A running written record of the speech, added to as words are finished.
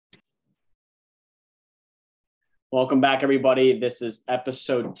Welcome back, everybody. This is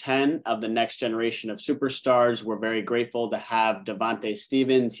episode 10 of the Next Generation of Superstars. We're very grateful to have Devantae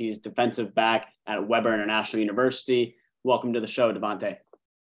Stevens. He's defensive back at Weber International University. Welcome to the show, Devantae.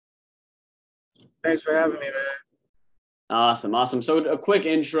 Thanks for having me, man. Awesome. So a quick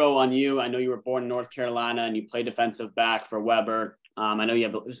intro on you. I know you were born in North Carolina and you play defensive back for Weber. I know you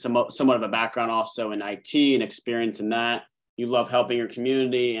have somewhat of a background also in IT and experience in that. You love helping your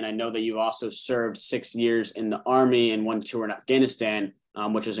community, and I know that you've also served 6 years in the Army and 1 tour in Afghanistan,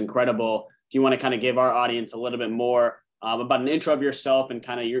 which is incredible. Do you want to kind of give our audience a little bit more about an intro of yourself and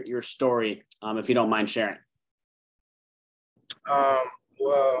kind of your story, if you don't mind sharing?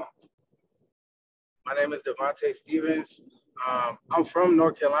 Well, my name is Devantae Stevens. I'm from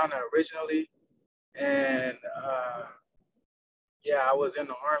North Carolina originally, and I was in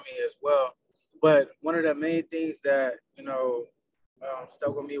the Army as well. But one of the main things that,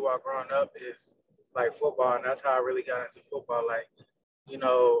 stuck with me while growing up is like football. And that's how I really got into football. Like,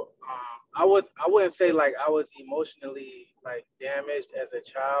 I wouldn't say like I was emotionally like damaged as a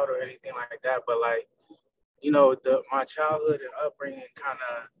child or anything like that. But like, my childhood and upbringing kind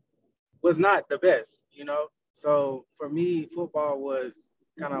of was not the best, So for me, football was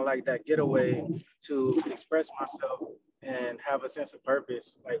kind of like that getaway to express myself and have a sense of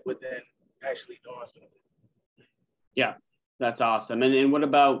purpose, like within actually doing something. Yeah, that's awesome. And what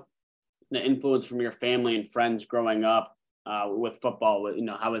about the influence from your family and friends growing up with football?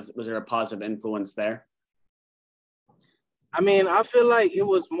 How was there a positive influence there? I mean, I feel like it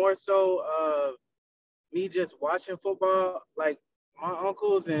was more so of me just watching football. Like my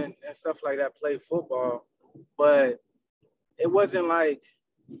uncles and stuff like that play football, but it wasn't like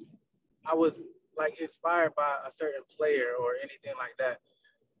I was like inspired by a certain player or anything like that.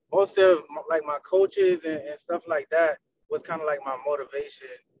 Most of my coaches and stuff like that was kind of like my motivation,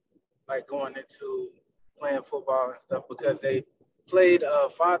 like going into playing football and stuff, because they played a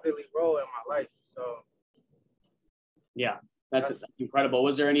fatherly role in my life. So yeah, that's incredible.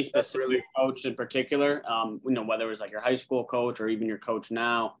 Was there any specific coach in particular, whether it was like your high school coach or even your coach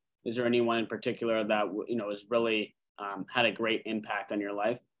now? Is there anyone in particular that has really had a great impact on your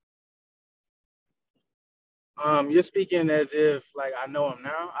life? You're speaking as if like I know him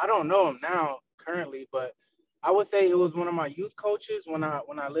now. I don't know him now currently, but I would say it was one of my youth coaches when I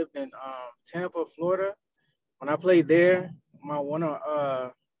lived in Tampa, Florida. When I played there,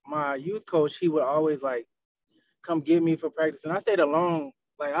 my youth coach, he would always like come get me for practice, and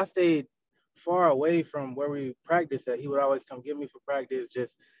I stayed far away from where we practiced at. He would always come get me for practice,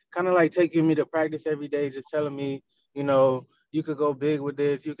 just kind of like taking me to practice every day, just telling me, you could go big with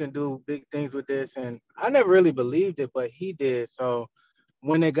this, you can do big things with this. And I never really believed it, but he did. So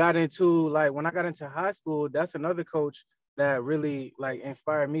when I got into high school, that's another coach that really like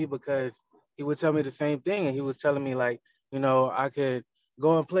inspired me, because he would tell me the same thing. And he was telling me like, I could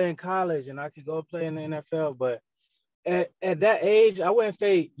go and play in college and I could go play in the NFL. But at that age, I wouldn't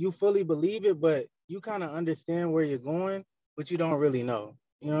say you fully believe it, but you kind of understand where you're going, but you don't really know.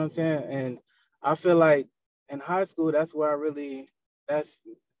 You know what I'm saying? And I feel like in high school, that's where that's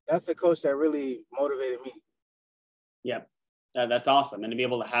the coach that really motivated me. Yeah, that's awesome. And to be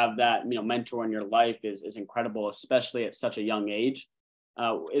able to have that, mentor in your life is incredible, especially at such a young age.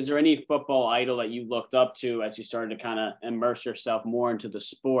 Is there any football idol that you looked up to as you started to kind of immerse yourself more into the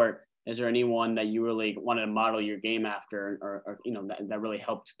sport? Is there anyone that you really wanted to model your game after, or that really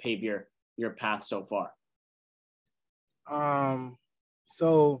helped pave your path so far?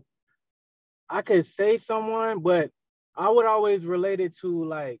 So I could say someone, but I would always relate it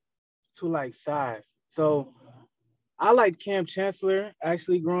to size. So I like Cam Chancellor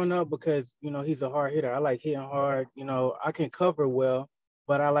actually growing up, because he's a hard hitter. I like hitting hard. I can cover well,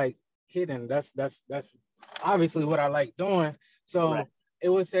 but I like hitting. That's obviously what I like doing. So right. I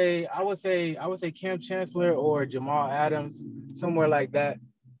would say Cam Chancellor or Jamal Adams, somewhere like that.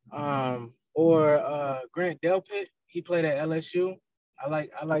 Or Grant Delpit. He played at LSU. I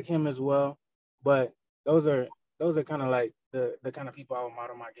like him as well. But those are kind of like the kind of people I would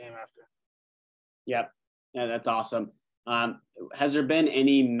model my game after. Yep. Yeah, that's awesome. Has there been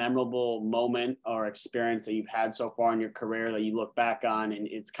any memorable moment or experience that you've had so far in your career that you look back on and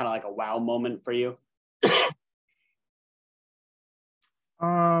it's kind of like a wow moment for you?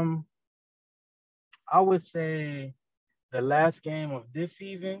 I would say the last game of this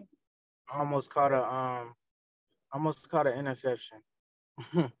season, I almost caught an interception.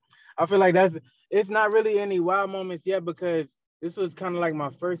 I feel like it's not really any wow moments yet, because this was kind of like my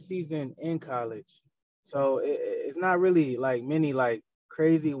first season in college. So it's not really like many like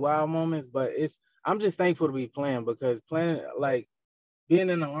crazy wow moments, but I'm just thankful to be playing, because playing like being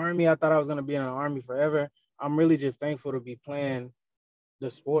in the Army, I thought I was going to be in the Army forever. I'm really just thankful to be playing the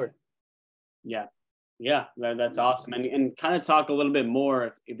sport. Yeah. Yeah, that's awesome. And kind of talk a little bit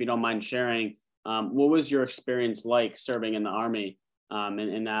more, if you don't mind sharing, what was your experience like serving in the Army,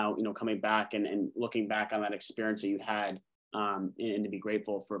 and now, coming back and looking back on that experience that you had, and to be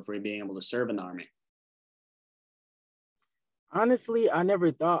grateful for being able to serve in the Army. Honestly, I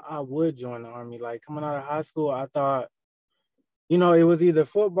never thought I would join the Army. Like coming out of high school, I thought, it was either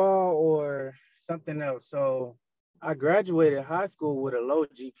football or something else. So I graduated high school with a low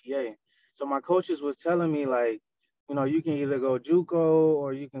GPA. So my coaches was telling me like, you can either go JUCO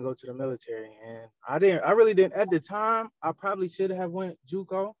or you can go to the military. And I really didn't at the time. I probably should have went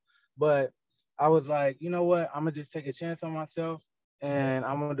JUCO, but I was like, you know what? I'm gonna just take a chance on myself and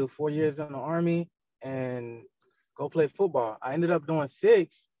I'm gonna do 4 years in the Army and go play football. I ended up doing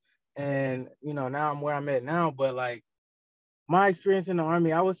 6, and now I'm where I'm at now. But like my experience in the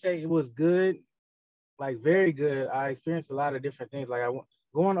Army, I would say it was good, like very good. I experienced a lot of different things. Like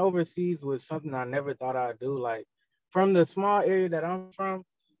going overseas was something I never thought I'd do. Like from the small area that I'm from,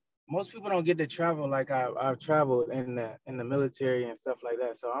 most people don't get to travel like I've traveled in the military and stuff like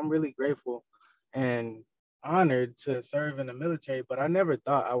that. So I'm really grateful and honored to serve in the military. But I never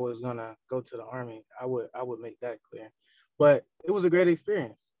thought I was gonna go to the Army. I would make that clear. But it was a great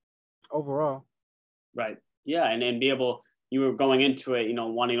experience overall. Right. Yeah. And be able, you were going into it,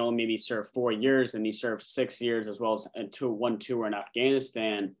 wanting to maybe serve 4 years, and you served 6 years, as well as one tour in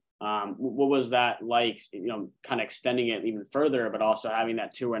Afghanistan. What was that like, kind of extending it even further, but also having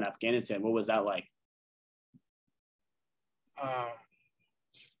that tour in Afghanistan? What was that like? Um,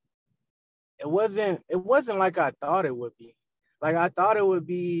 it wasn't like I thought it would be. Like I thought it would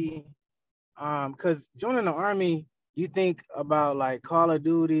be, because joining the Army, you think about like Call of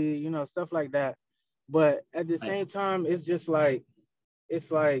Duty, stuff like that. But at the Right. same time, it's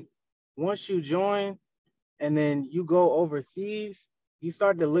like once you join and then you go overseas, you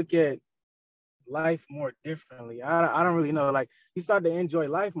start to look at life more differently. I don't really know. Like you start to enjoy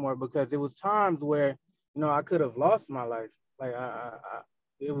life more because it was times where, I could have lost my life. Like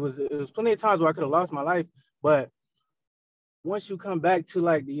it was plenty of times where I could have lost my life, but once you come back to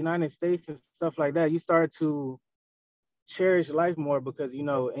like the United States and stuff like that, you start to cherish life more because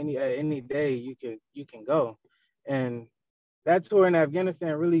any day you can go. And that tour in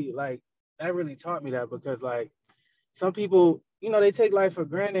Afghanistan really like that really taught me that because like some people, they take life for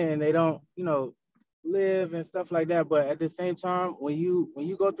granted and they don't, live and stuff like that. But at the same time, when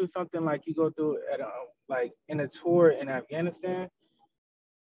you go through something like you go through like in a tour in Afghanistan,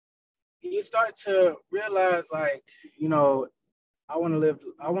 you start to realize like, I want to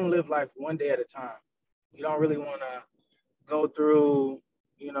live life one day at a time. You don't really want to go through,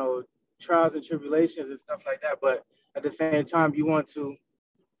 you know, trials and tribulations and stuff like that. But at the same time, you want to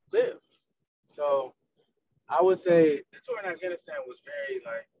live. So I would say the tour in Afghanistan was very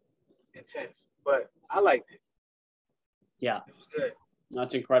like intense, but I liked it. Yeah. It was good.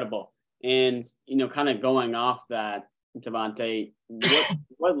 That's incredible. And, kind of going off that, Devante,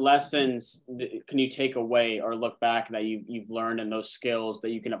 what lessons can you take away or look back that you've learned in those skills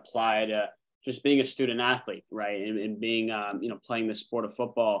that you can apply to just being a student athlete, right? And being, playing the sport of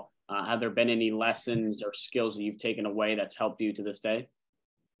football. Have there been any lessons or skills that you've taken away that's helped you to this day?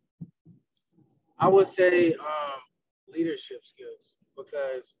 I would say leadership skills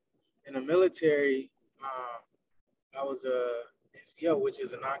because in the military, I was a NCO, which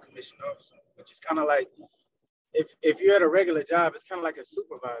is a non-commissioned officer, which is kind of like if you're at a regular job, it's kind of like a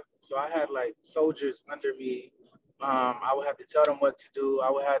supervisor. So I had like soldiers under me. I would have to tell them what to do.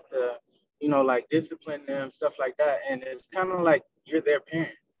 I would have to, like discipline them, stuff like that. And it's kind of like you're their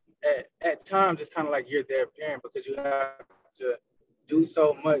parent. At times, it's kind of like you're their parent because you have to do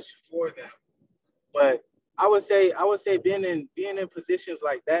so much for them. But I would say being in positions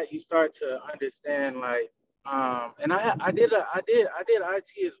like that, you start to understand like and I did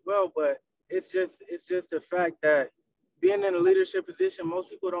IT as well, but it's just the fact that being in a leadership position, most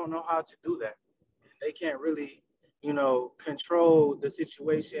people don't know how to do that. They can't really, control the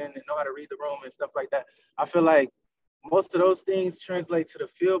situation and know how to read the room and stuff like that. I feel like most of those things translate to the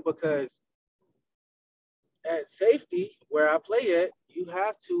field because at safety, where I play at, you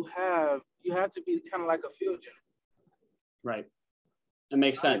have to be kind of like a field general. Right. It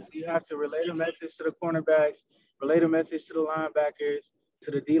makes sense. Honestly, you have to relay the message to the cornerbacks, relay the message to the linebackers,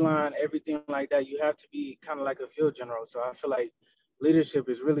 to the D line, everything like that. You have to be kind of like a field general. So I feel like leadership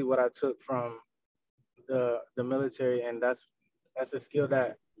is really what I took from the military, and that's a skill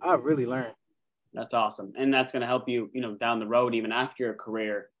that I've really learned. That's awesome. And that's going to help you, down the road, even after your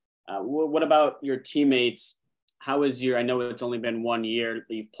career. What about your teammates? How is I know it's only been 1 year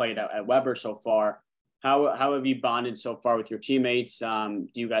that you've played at Weber so far. How have you bonded so far with your teammates? Do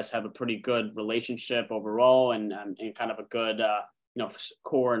you guys have a pretty good relationship overall, and kind of a good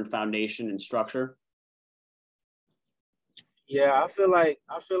core and foundation and structure? Yeah, I feel like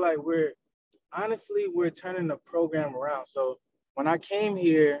we're turning the program around. So when I came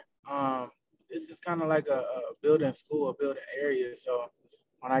here, this is kind of like a building school, a building area. So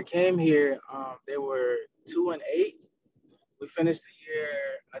when I came here, they were 2-8. We finished the year,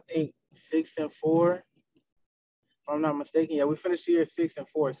 I think, 6-4, if I'm not mistaken. Yeah, we finished the year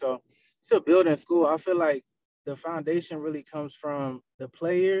 6-4. So it's a building school. I feel like the foundation really comes from the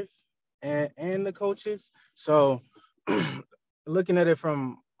players and the coaches. So looking at it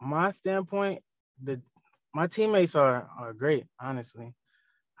from my standpoint, the my teammates are great, honestly.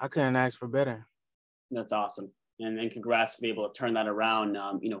 I couldn't ask for better. That's awesome. And congrats to be able to turn that around.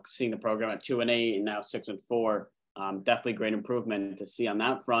 Seeing the program at 2-8 and now 6-4, definitely great improvement to see on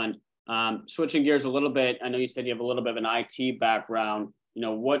that front. Switching gears a little bit, I know you said you have a little bit of an IT background.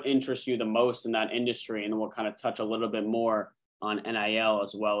 What interests you the most in that industry, and then we'll kind of touch a little bit more on NIL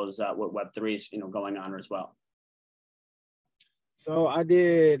as well as what Web3 is going on as well. So I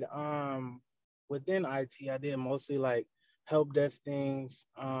did within IT, I did mostly like help desk things.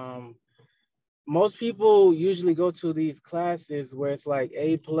 Most people usually go to these classes where it's like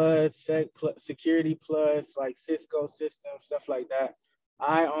A plus, security plus, like Cisco system, stuff like that.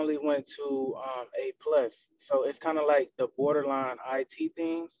 I only went to A plus. So it's kind of like the borderline IT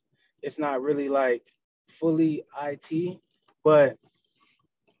things. It's not really like fully IT, but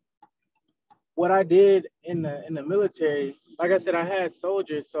what I did in the military, like I said, I had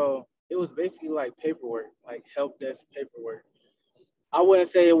soldiers, so it was basically like paperwork, like help desk paperwork. I wouldn't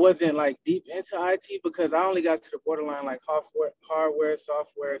say it wasn't like deep into IT because I only got to the borderline like hardware,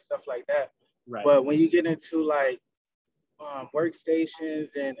 software, stuff like that. Right. But when you get into like workstations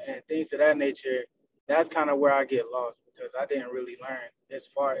and things of that nature, that's kind of where I get lost because I didn't really learn as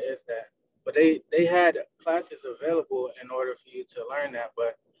far as that. But they had classes available in order for you to learn that.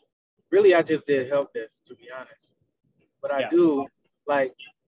 But really, I just did help desk, to be honest. But I Yeah. do like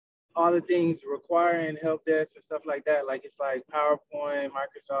all the things requiring help desk and stuff like that. Like it's like PowerPoint,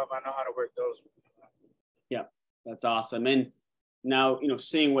 Microsoft. I know how to work those. Yeah, that's awesome. And now,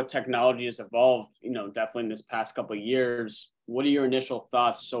 seeing what technology has evolved, definitely in this past couple of years, what are your initial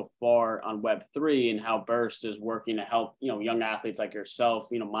thoughts so far on Web3 and how Burst is working to help, young athletes like yourself,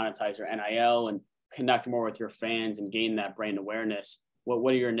 monetize your NIL and connect more with your fans and gain that brand awareness?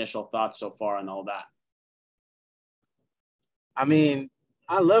 What are your initial thoughts so far on all that? I mean,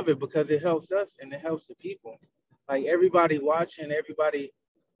 I love it because it helps us and it helps the people. Like everybody watching, everybody,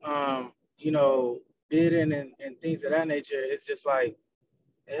 um, you know, bidding and things of that nature. It's just like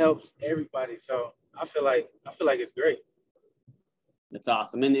it helps everybody. So I feel like it's great. That's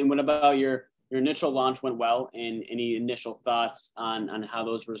awesome. And what about your initial launch went well, and any initial thoughts on how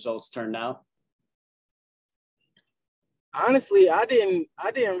those results turned out? Honestly, I didn't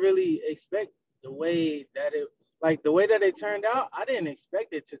really expect the way that it like the way that it turned out. I didn't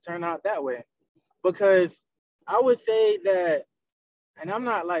expect it to turn out that way because I would say that, and I'm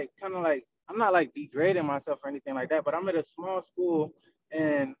not like kind of like I'm not like degrading myself or anything like that, but I'm at a small school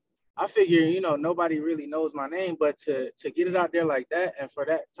and I figure, nobody really knows my name, but to get it out there like that and for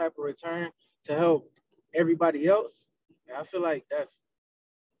that type of return to help everybody else, I feel like that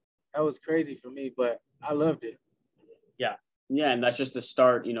was crazy for me, but I loved it. Yeah. Yeah. And that's just the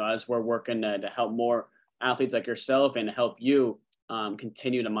start, as we're working to help more athletes like yourself and help you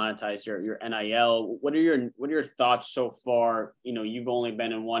continue to monetize your NIL. What are your thoughts so far? You've only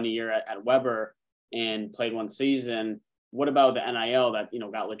been in 1 year at Weber and played one season. What about the NIL that,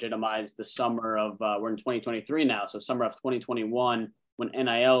 got legitimized the summer of, we're in 2023 now. So summer of 2021, when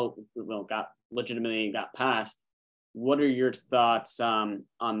NIL got legitimately got passed. What are your thoughts on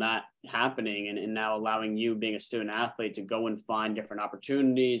that happening and now allowing you, being a student athlete, to go and find different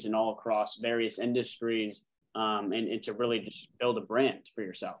opportunities and all across various industries, and to really just build a brand for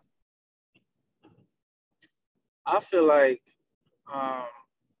yourself? I feel like um,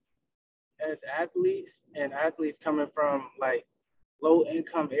 as athletes and athletes coming from like low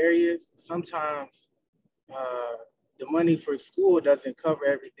income areas, sometimes uh, the money for school doesn't cover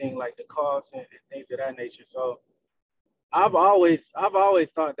everything, like the costs and things of that nature. So I've always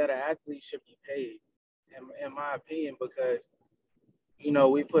thought that an athlete should be paid, in my opinion, because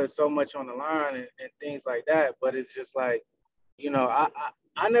we put so much on the line and things like that. But it's just like,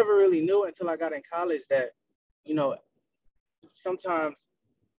 I never really knew until I got in college that, you know, sometimes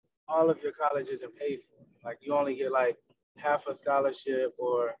all of your college isn't paid for. Like you only get like half a scholarship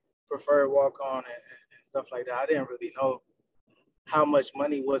or preferred walk on and stuff like that. I didn't really know how much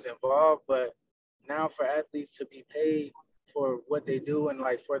money was involved, but now for athletes to be paid for what they do and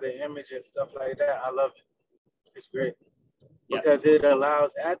like for their image and stuff like that, I love it. It's great Yeah. because it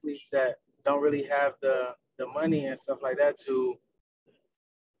allows athletes that don't really have the money and stuff like that to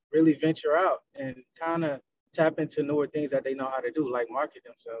really venture out and kind of tap into newer things that they know how to do, like market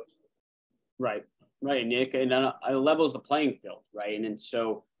themselves. Right. Right. And it levels the playing field. Right. And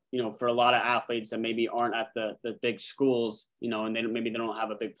so, for a lot of athletes that maybe aren't at the big schools, and maybe they don't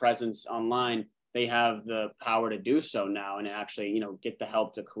have a big presence online, they have the power to do so now and actually, get the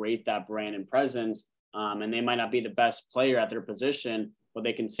help to create that brand and presence. And they might not be the best player at their position, but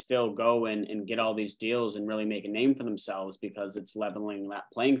they can still go and get all these deals and really make a name for themselves because it's leveling that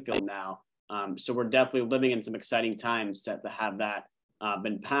playing field now. So we're definitely living in some exciting times to have that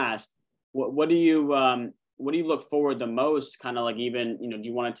been passed. What do you look forward the most? Kind of like even, do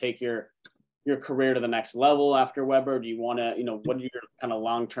you want to take your career to the next level after Weber? Do you want to, what are your kind of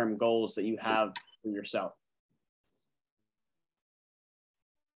long-term goals that you have for yourself?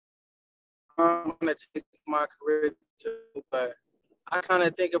 I'm going to take my career to, but I kind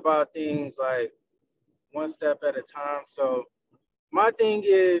of think about things like one step at a time. So my thing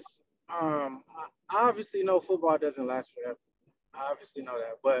is, I obviously know football doesn't last forever. I obviously know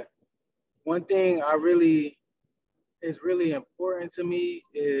that. But one thing is really important to me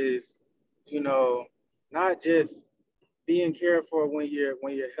is, not just being cared for when you're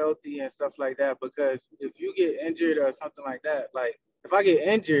healthy and stuff like that. Because if you get injured or something like that, like if I get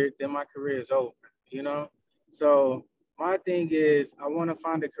injured, then my career is over. You know. So my thing is, I want to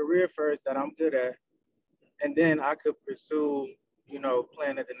find a career first that I'm good at, and then I could pursue,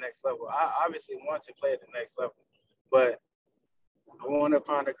 playing at the next level. I obviously want to play at the next level, but I want to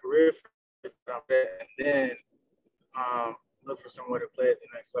find a career first that I'm good at, and then look for somewhere to play at the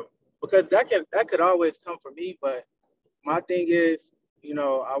next level. Because that could always come for me, but my thing is,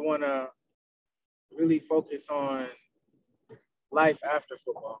 I want to really focus on life after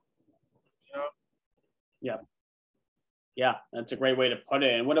football. You know. Yeah. Yeah, that's a great way to put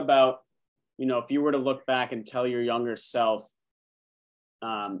it. And what about, if you were to look back and tell your younger self,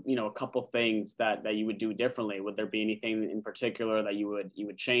 a couple things that you would do differently? Would there be anything in particular that you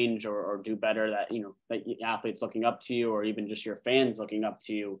would change or do better that, that athletes looking up to you or even just your fans looking up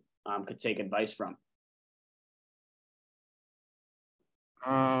to you could take advice from?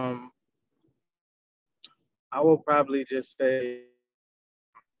 I will probably just say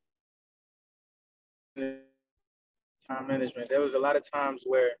time management. There was a lot of times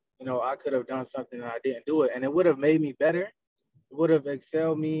where, I could have done something and I didn't do it, and it would have made me better. It would have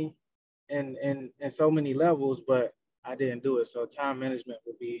excelled me in so many levels, but I didn't do it. So time management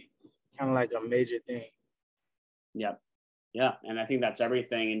would be kind of like a major thing. Yeah. Yeah. And I think that's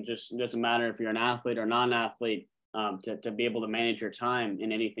everything. And just, it doesn't matter if you're an athlete or non-athlete, to be able to manage your time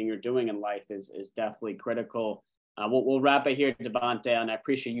in anything you're doing in life is definitely critical. We'll wrap it here, Devantae, and I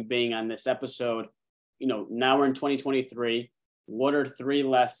appreciate you being on this episode. Now we're in 2023. What are 3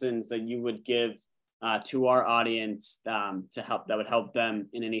 lessons that you would give to our audience that would help them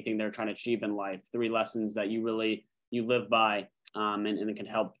in anything they're trying to achieve in life? 3 lessons that you live by, and it can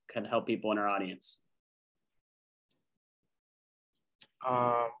help people in our audience.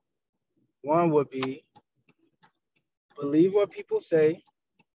 One would be believe what people say,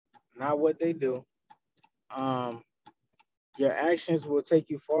 not what they do. Your actions will take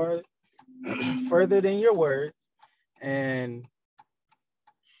you further than your words, and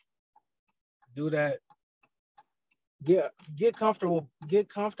do that. Get comfortable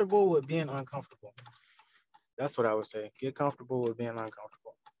with being uncomfortable. That's what I would say. Get comfortable with being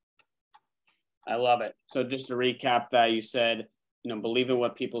uncomfortable. I love it. So just to recap that, you said, believe in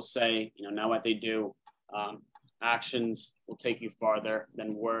what people say, not what they do. Actions will take you farther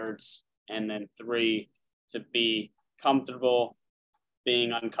than words. And then 3, to be comfortable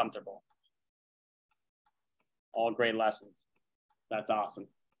being uncomfortable. All great lessons. That's awesome.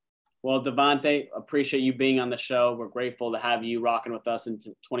 Well, Devantae, appreciate you being on the show. We're grateful to have you rocking with us into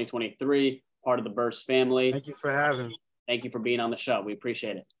 2023, part of the Burst family. Thank you for having me. Thank you for being on the show. We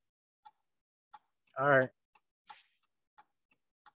appreciate it. All right.